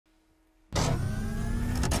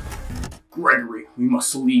Gregory, we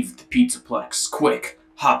must leave the Pizzaplex. Quick,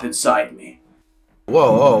 hop inside me.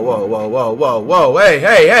 Whoa, whoa, whoa, whoa, whoa, whoa, whoa,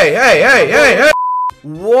 hey!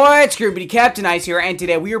 What's good, everybody? Captain Ice here, and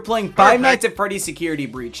today we are playing Five Nights at Freddy's Security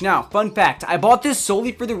Breach. Now, fun fact, I bought this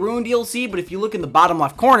solely for the Ruin DLC, but if you look in the bottom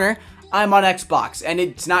left corner, I'm on Xbox, and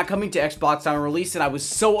it's not coming to Xbox on release, and I was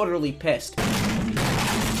so utterly pissed.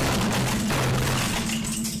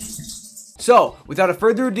 So, without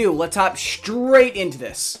further ado, let's hop straight into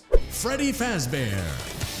this. Freddy Fazbear.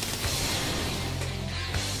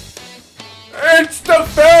 It's the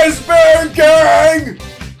Fazbear Gang!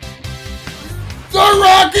 They're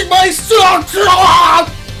rocking my socks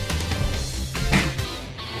off!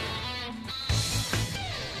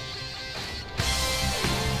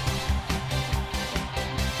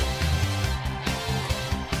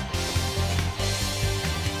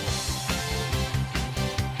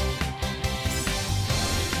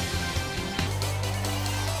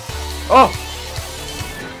 Oh!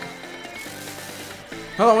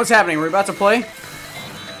 Hold on, what's happening? We're about to play?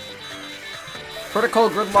 Protocol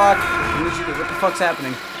gridlock. What the fuck's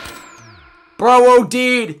happening? Bro,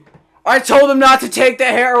 OD'd! I told him not to take the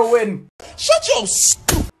heroin! Shut your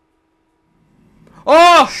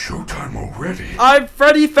Oh! Showtime already. I'm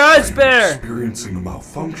Freddy Fazbear! I'm experiencing a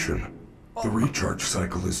malfunction. The recharge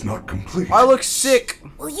cycle is not complete. I look sick.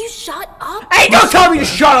 Will you shut up? Hey, don't tell me to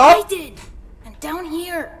shut up! I did. And down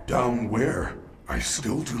here. Down where? I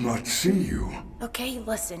still do not see you. Okay,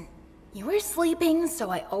 listen. You were sleeping, so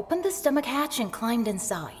I opened the stomach hatch and climbed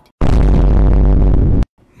inside.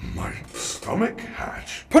 My stomach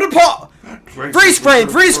hatch? Put a paw! Freeze frame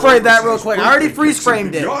that real quick. I already freeze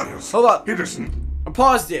framed it. Hold up. It isn't. I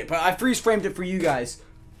paused it, but I freeze framed it for you guys.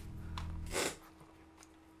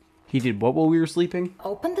 He did what while we were sleeping?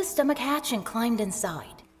 Opened the stomach hatch and climbed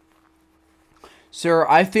inside. Sir,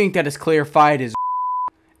 I think that is clarified as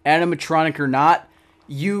animatronic or not.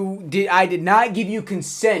 I did not give you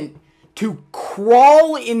consent to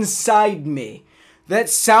crawl inside me. That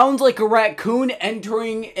sounds like a raccoon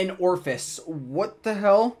entering an orifice. What the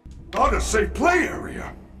hell? Not a safe play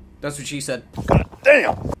area. That's what she said. God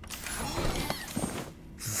damn.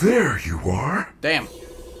 There you are. Damn.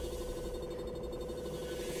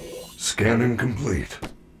 Scanning complete.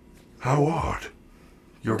 How odd.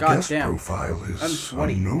 Your guest profile is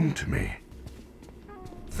unknown to me.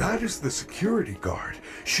 That is the security guard.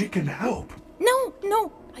 She can help.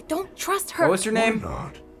 No, I don't trust her. What's her name? Why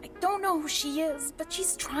not? I don't know who she is, but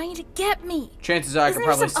she's trying to get me. Chances are I could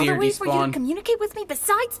probably see her despawn. Isn't there some other way for you to communicate with me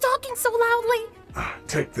besides talking so loudly?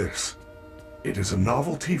 Take this. It is a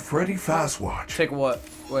novelty Freddy Fazwatch. Take what?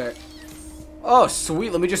 Where? Oh,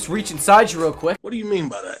 sweet. Let me just reach inside you real quick. What do you mean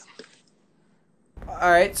by that?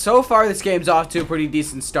 Alright, so far this game's off to a pretty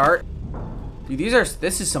decent start. Dude,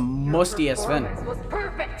 this is some musty ass Sven. Was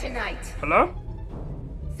perfect tonight. Hello?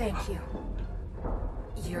 Thank you.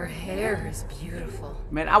 Your hair is beautiful.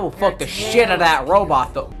 Man, I will fuck the shit out of that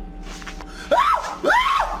robot though.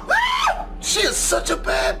 She is such a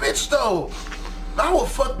bad bitch though. I will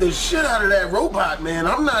fuck the shit out of that robot, man.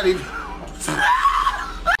 I'm not even...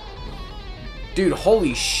 Dude,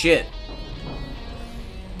 holy shit.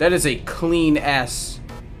 That is a clean ass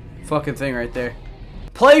fucking thing right there.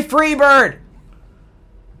 Play Freebird!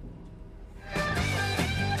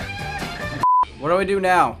 What do I do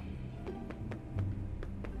now?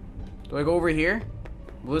 Do I go over here?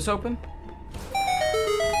 Will this open?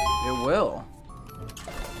 It will.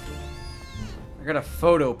 I got a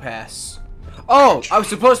photo pass. Oh, I was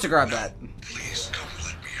supposed to grab that. Please come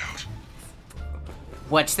let me out.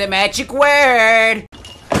 What's the magic word?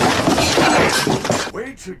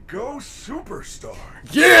 Way to go, superstar.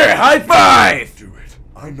 Yeah, high five! Do it.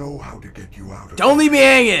 I know how to get you out of Don't leave me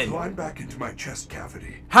hanging! Climb back into my chest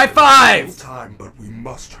cavity. High five! No time, but we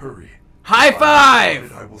must hurry. High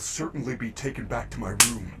five! I will certainly be taken back to my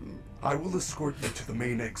room. I will escort you to the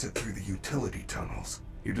main exit through the utility tunnels.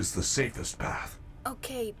 It is the safest path.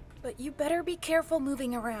 Okay, but you better be careful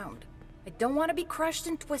moving around. I don't want to be crushed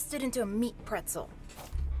and twisted into a meat pretzel.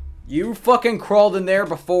 You fucking crawled in there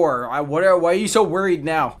before. Why are you so worried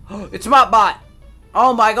now? It's Mopbot!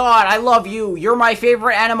 Oh my god, I love you. You're my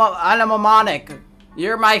favorite animamonic.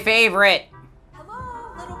 You're my favorite.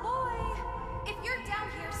 Hello, little boy. If you're down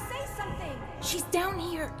here, say something. She's down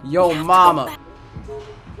here. Yo, mama.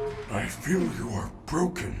 I feel you are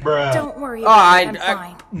broken. Don't worry about it, I'm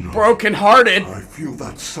fine. Broken hearted. I feel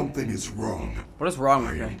that something is wrong. What is wrong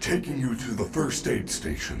with I me? am taking you to the first aid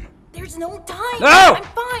station. There's no time. No! I'm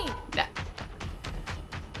fine.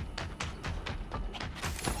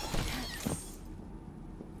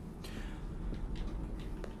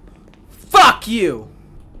 Fuck you!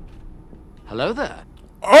 Hello there.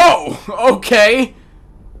 Oh, okay.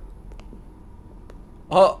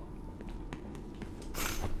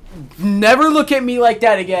 Never look at me like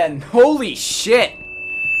that again. Holy shit.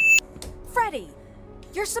 Freddy,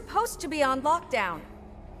 you're supposed to be on lockdown.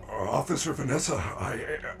 Officer Vanessa,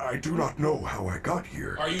 I do not know how I got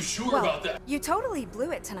here. Are you sure about that? You totally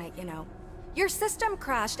blew it tonight, you know. Your system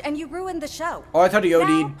crashed and you ruined the show. Oh, I thought he OD'd.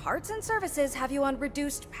 Now, parts and services have you on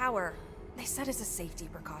reduced power. They said as a safety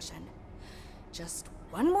precaution. Just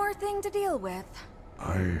one more thing to deal with.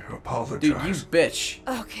 I apologize. Dude, you bitch.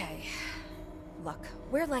 Okay. Look,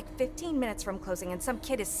 we're like 15 minutes from closing and some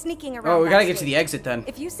kid is sneaking around. Oh, we gotta get backstage. to the exit then.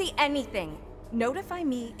 If you see anything, notify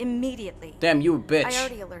me immediately. Damn, you a bitch. I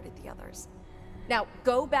already alerted the others. Now,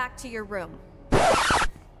 go back to your room.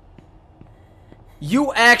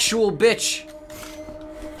 You actual bitch.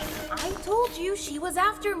 I told you she was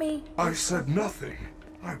after me. I said nothing.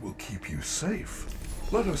 I will keep you safe.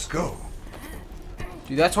 Let us go.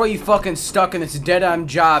 Dude, that's why you fucking stuck in this dead-end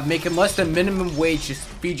job, making less than minimum wage just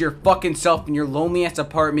to feed your fucking self in your lonely-ass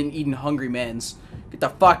apartment eating Hungry Man's. Get the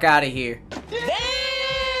fuck out of here.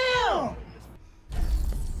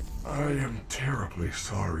 I am terribly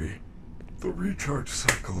sorry. The recharge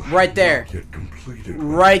cycle Right there. has not yet completed.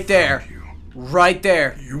 Right there. Right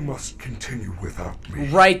there. You must continue without me.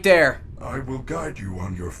 Right there. I will guide you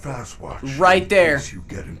on your fast watch. Right there. In case you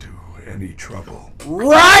get into any trouble.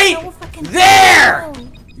 Right there!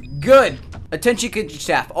 Good. Attention kitchen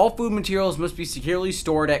staff. All food materials must be securely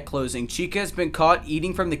stored at closing. Chica has been caught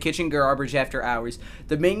eating from the kitchen garbage after hours.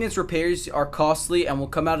 The maintenance repairs are costly and will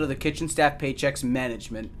come out of the kitchen staff paychecks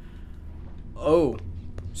management. Oh.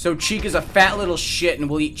 So Chica's a fat little shit and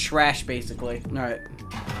will eat trash, basically. Alright.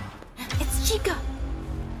 It's Chica.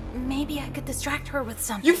 Maybe I could distract her with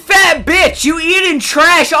something. You fat bitch! You eating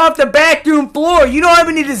trash off the bathroom floor! You know how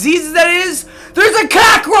many diseases that is? There's a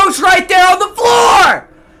cockroach right there on the floor!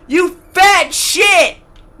 You fat shit!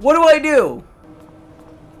 What do I do?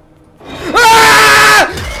 Ah!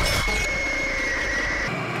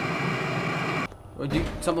 Do I do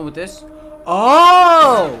something with this?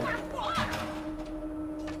 Oh!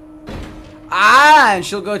 Ah, and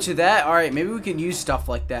she'll go to that. Alright, maybe we can use stuff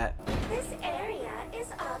like that. This area is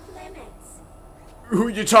off limits. Who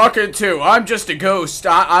you talking to? I'm just a ghost.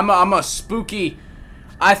 I'm a spooky.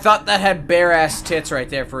 I thought that had bare ass tits right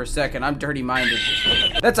there for a second. I'm dirty minded.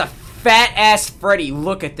 That's a fat ass Freddy.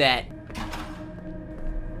 Look at that.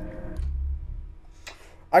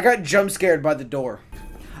 I got jump scared by the door.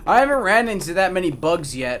 I haven't ran into that many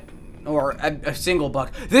bugs yet. Or a single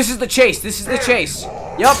bug. This is the chase. This is the chase.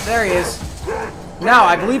 Yup, there he is. Now,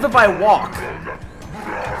 I believe if I walk.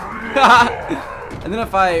 And then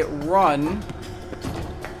if I run.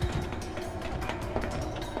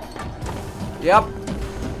 Yep.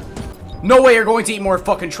 No way you're going to eat more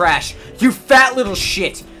fucking trash. You fat little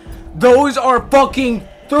shit. Those are fucking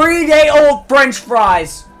 3-day-old French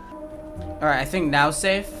fries. Alright, I think now's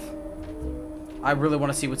safe. I really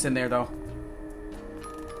want to see what's in there, though.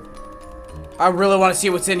 I really want to see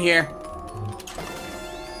what's in here.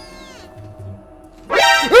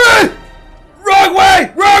 Wrong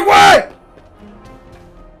way! Wrong way!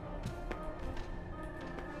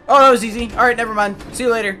 Oh, that was easy. Alright, never mind. See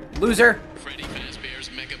you later, loser. Freddy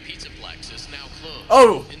Fazbear's Mega Pizzaplex is now closed.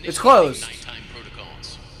 Oh, it's closed. Nighttime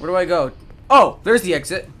protocols. Where do I go? Oh, there's the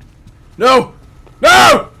exit. No!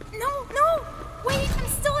 No! No, no! Wait, I'm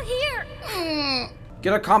still here!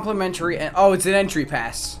 Get a complimentary and oh, it's an entry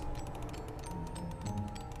pass.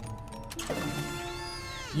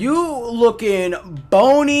 You looking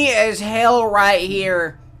bony as hell right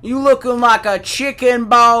here. You looking like a chicken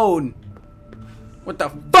bone. What the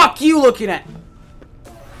fuck you looking at?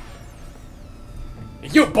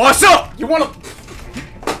 You boss up! You wanna...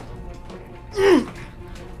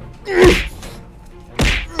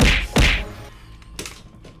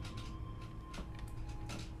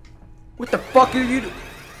 What the fuck are you do?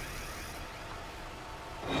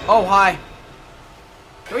 Oh, hi.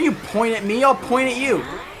 Don't you point at me, I'll point at you.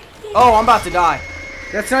 Oh, I'm about to die.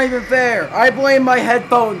 That's not even fair. I blame my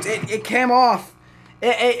headphones. It came off.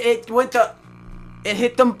 It went to... It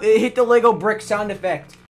hit the Lego brick sound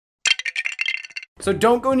effect. So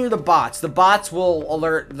don't go near the bots. The bots will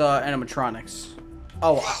alert the animatronics.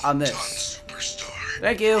 Oh, on this. Superstar.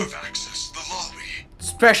 Thank you. Have accessed the lobby.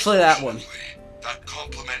 Especially that one. That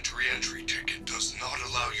complimentary entry ticket does not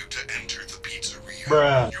allow you to enter the pizzeria.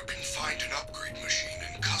 Bruh. You can find an upgrade machine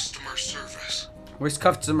in customer service. Where's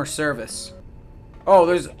customer service? Oh,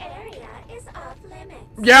 there's... Area is off limits.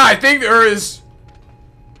 Yeah, I think there is.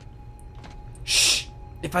 Shh.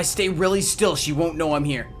 If I stay really still, she won't know I'm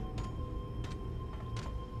here.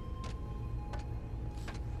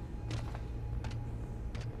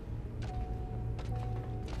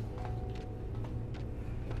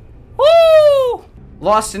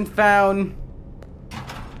 Lost and found.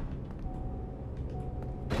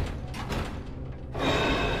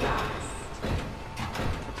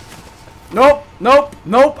 Nope, nope,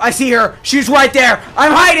 nope. I see her. She's right there.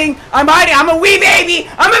 I'm hiding. I'm hiding. I'm a wee baby.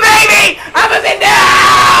 I'm a baby. I'm a baby.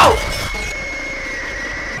 No!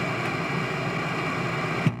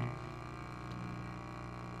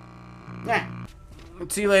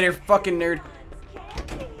 See you later, fucking nerd.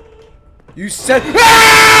 You said.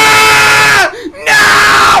 Ah!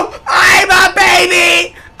 No! I'm a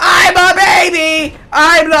baby. I'm a baby.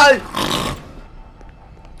 I'm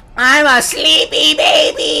a sleepy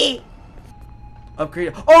baby.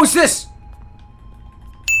 Upgrade. Oh, it's this!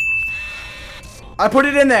 I put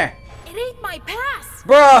it in there. It ain't my pass.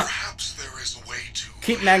 Bruh. Perhaps there is a way to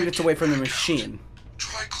Keep magnets away from the machine.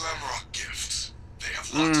 Try Glamrock gifts. They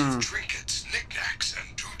have lots of trinkets, knickknacks,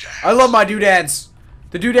 and doodads. I love my doodads.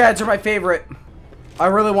 The doodads are my favorite. I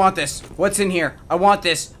really want this. What's in here? I want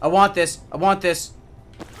this. I want this. I want this.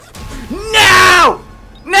 No! No!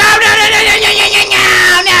 No! No! No! No! No!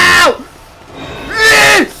 No! No!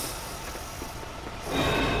 No!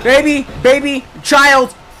 Baby, baby,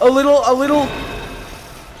 child, a little. Don't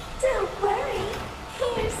worry,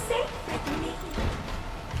 you're safe with me.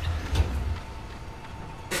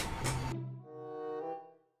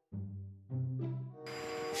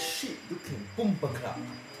 Shit, you can boom clap.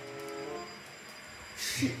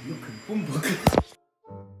 Shit, you can boom clap.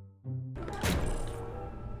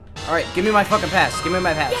 All right, give me my fucking pass. Give me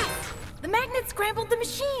my pass. Yes! The magnet scrambled the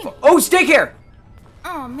machine. Oh, it's daycare.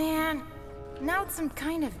 Oh, man. Now it's some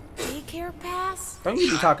kind of daycare pass? Don't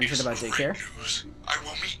you be talking shit about daycare. News. I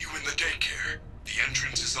will meet you in the daycare. The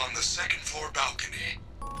entrance is on the second floor balcony.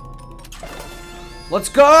 Let's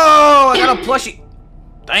go! I got a plushie.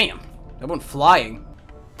 Damn, that went flying.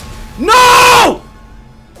 No!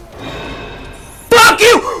 Fuck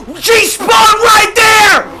you! She spawned right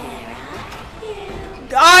there!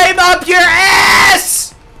 I'm up your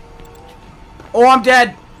ass! Oh, I'm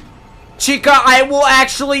dead. Chica, I will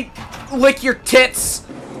actually lick your tits.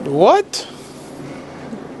 What?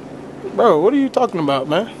 Bro, what are you talking about,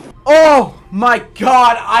 man? Oh my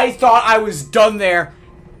god, I thought I was done there.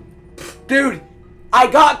 Dude, I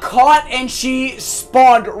got caught and she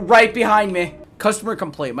spawned right behind me. Customer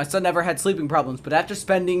complaint. My son never had sleeping problems, but after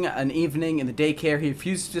spending an evening in the daycare, he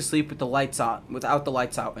refuses to sleep with the lights on, without the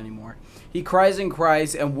lights out anymore. He cries and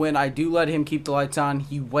cries, and when I do let him keep the lights on,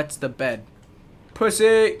 he wets the bed.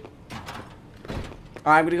 Pussy!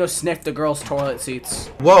 Alright, I'm gonna go sniff the girls' toilet seats.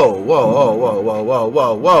 Whoa, whoa, whoa, whoa, whoa, whoa,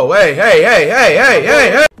 whoa, whoa, hey, hey, hey, hey, hey, hey,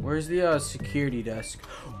 hey! Where's the security desk?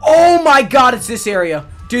 Oh my god, it's this area!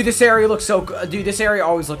 Dude, this area looks so dude, this area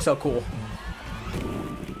always looks so cool.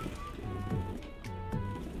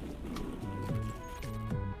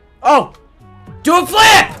 Oh! Do a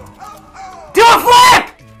flip! Do a flip!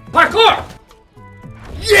 Parkour!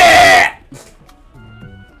 Yeah!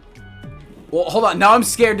 Well, hold on. Now I'm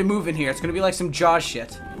scared to move in here. It's gonna be like some Jaws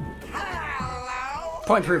shit. Hello.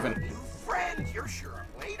 Point proven. Friend, you're sure I'm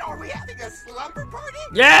late. Are we having a slumber party?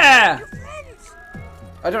 Yeah! Your friends.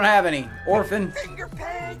 I don't have any. Orphan. Finger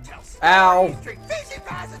peg. Ow. Fizzy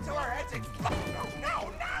pass it to our heads. No.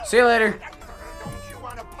 See you later. Don't you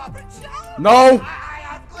want a puppet show? No. I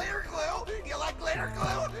have glitter glue. You like glitter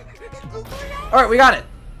glue? Alright, we got it.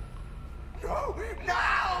 No.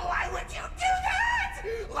 Why would you do that?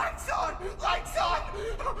 Lights on.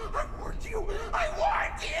 I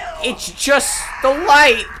warned you. It's just the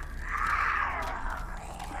light.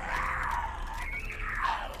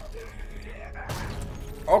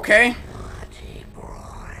 Okay.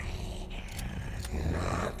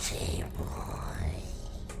 Naughty boy.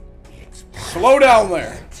 Slow down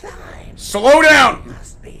there. Slow down.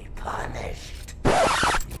 Must be punished.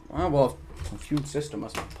 Well, if you insist, I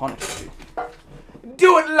must be punished.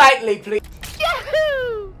 Do it lightly, please.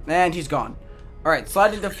 Yahoo! And he's gone. Alright,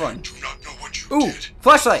 slide into front. Do not know what you Ooh, did.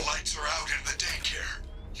 flashlight. The lights are out in the daycare.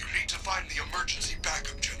 You need to find the emergency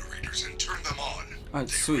backup generators and turn them on. Alright,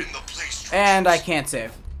 sweet. In the place And I can't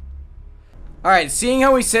save. Alright, seeing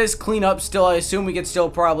how he says clean up still, I assume we could still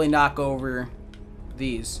probably knock over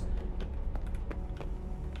these.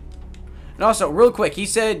 And also, real quick, he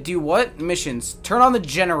said do what? Missions. Turn on the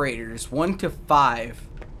generators. 1 to 5.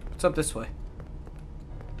 What's up this way?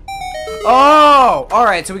 Oh!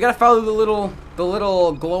 Alright, so we gotta follow the little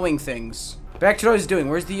glowing things. Back to what I was doing.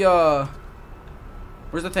 Where's the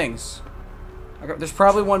things? There's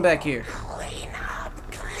probably one back here. Clean up.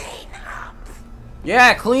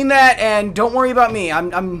 Yeah, clean that and don't worry about me.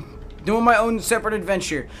 I'm doing my own separate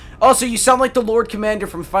adventure. Also, you sound like the Lord Commander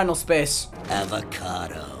from Final Space.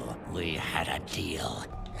 Avocado, we had a deal.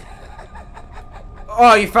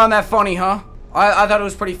 Oh, you found that funny, huh? I thought it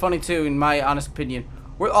was pretty funny too, in my honest opinion.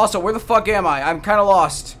 Also, where the fuck am I? I'm kind of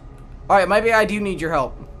lost. Alright, maybe I do need your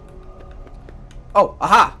help. Oh,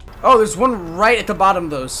 aha! Oh, there's one right at the bottom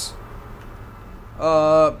of those.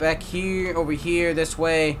 Back here, over here, this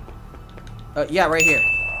way. Yeah, right here.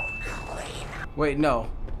 Wait, no.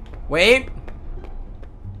 Wait!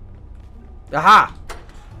 Aha!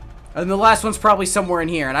 And the last one's probably somewhere in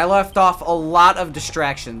here, and I left off a lot of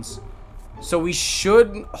distractions. So we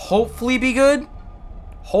should hopefully be good.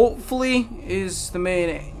 Hopefully is the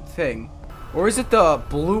main thing. Or is it the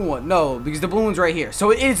blue one? No, because the blue one's right here. So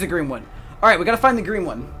it is the green one. Alright, we gotta find the green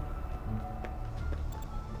one.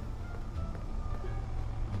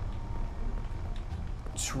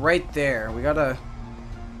 It's right there. We gotta...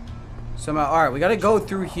 somehow... Alright, we gotta go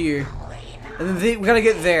through here. And then we gotta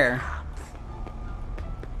get there.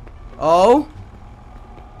 Oh?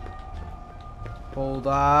 Hold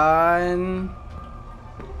on.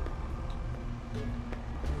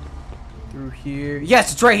 Through here.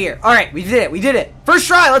 Yes, it's right here. Alright, we did it. We did it. First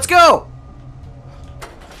try, let's go!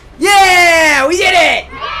 Yeah! We did it!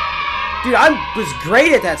 Dude, I was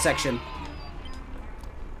great at that section.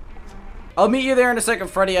 I'll meet you there in a second,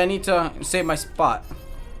 Freddy. I need to save my spot.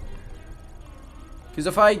 Because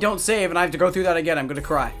if I don't save and I have to go through that again, I'm gonna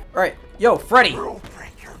cry. Alright, yo, Freddy. Rule breaker.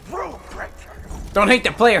 Don't hate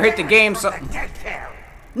the player, hate the game. So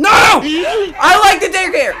no! I like the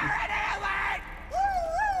daycare!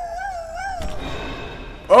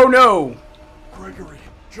 Oh no! Gregory,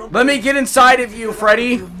 let me get inside of you,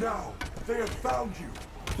 Freddy. Now. They have found you.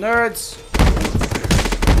 Nerds.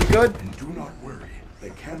 You good? And do not worry.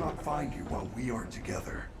 They cannot find you while we are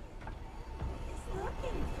together.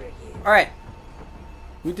 Alright.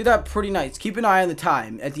 We did that pretty nice. Keep an eye on the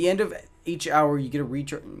time. At the end of each hour, you get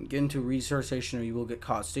into a research station or you will get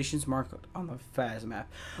caught. Stations marked on the FAS map.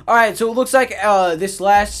 Alright, so it looks like this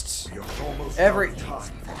lasts every...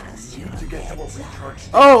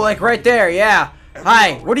 Oh, like right there, yeah.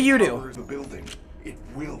 Hi, what do you do?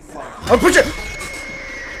 Oh, put your...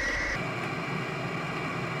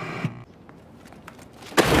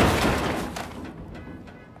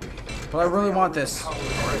 But I really want this.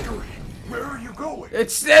 Where are you going?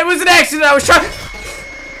 It was an accident. I was trying.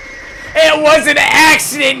 It was an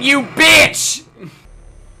accident, you bitch.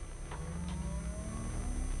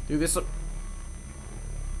 Do this.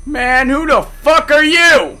 Man, who the fuck are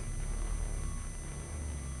you?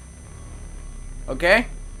 Okay.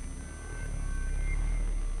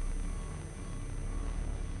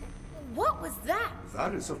 What was that?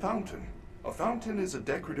 That is a fountain. A fountain is a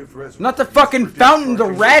decorative reservoir. Not the fucking fountain to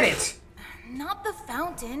rat it. Not the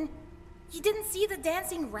fountain. You didn't see the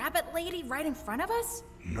dancing rabbit lady right in front of us?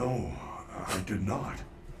 No, I did not.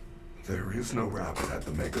 There is no rabbit at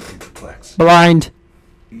the Mega Pizzaplex. Blind.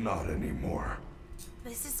 Not anymore.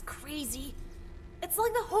 This is crazy. It's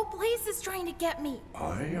like the whole place is trying to get me.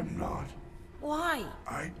 I am not. Why?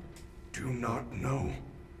 I do not know.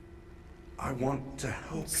 I want to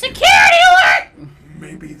help Security alert!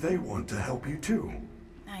 Maybe they want to help you too.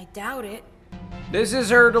 I doubt it. This is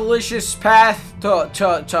her delicious path to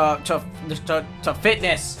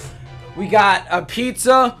fitness. We got a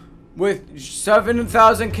pizza with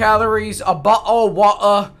 7,000 calories, a bottle of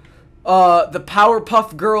water, the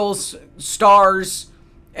Powerpuff Girls stars,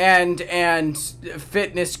 and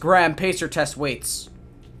fitness gram pacer test weights.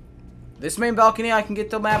 This main balcony I can get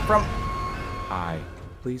the map from.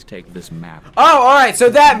 Please take this map. Oh, alright, so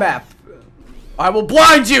that map. I will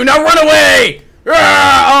blind you! Now run away!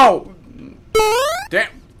 Oh! Damn.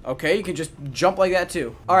 Okay, you can just jump like that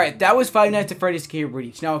too. Alright, that was Five Nights at Freddy's Security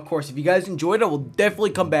Breach. Now, of course, if you guys enjoyed it, I will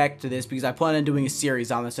definitely come back to this because I plan on doing a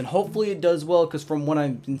series on this. And hopefully it does well because from what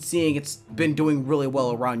I've been seeing, it's been doing really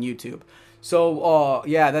well around YouTube. So,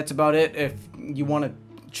 yeah, that's about it. If you want to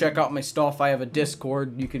check out my stuff, I have a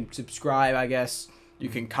Discord. You can subscribe, I guess. You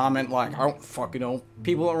can comment, like, I don't fucking know.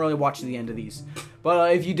 People don't really watch to the end of these.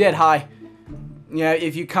 But if you did, hi. Yeah,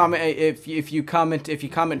 if you comment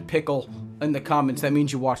pickle in the comments, that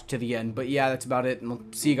means you watched to the end. But yeah, that's about it, and I'll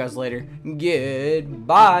see you guys later.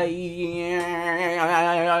 Goodbye.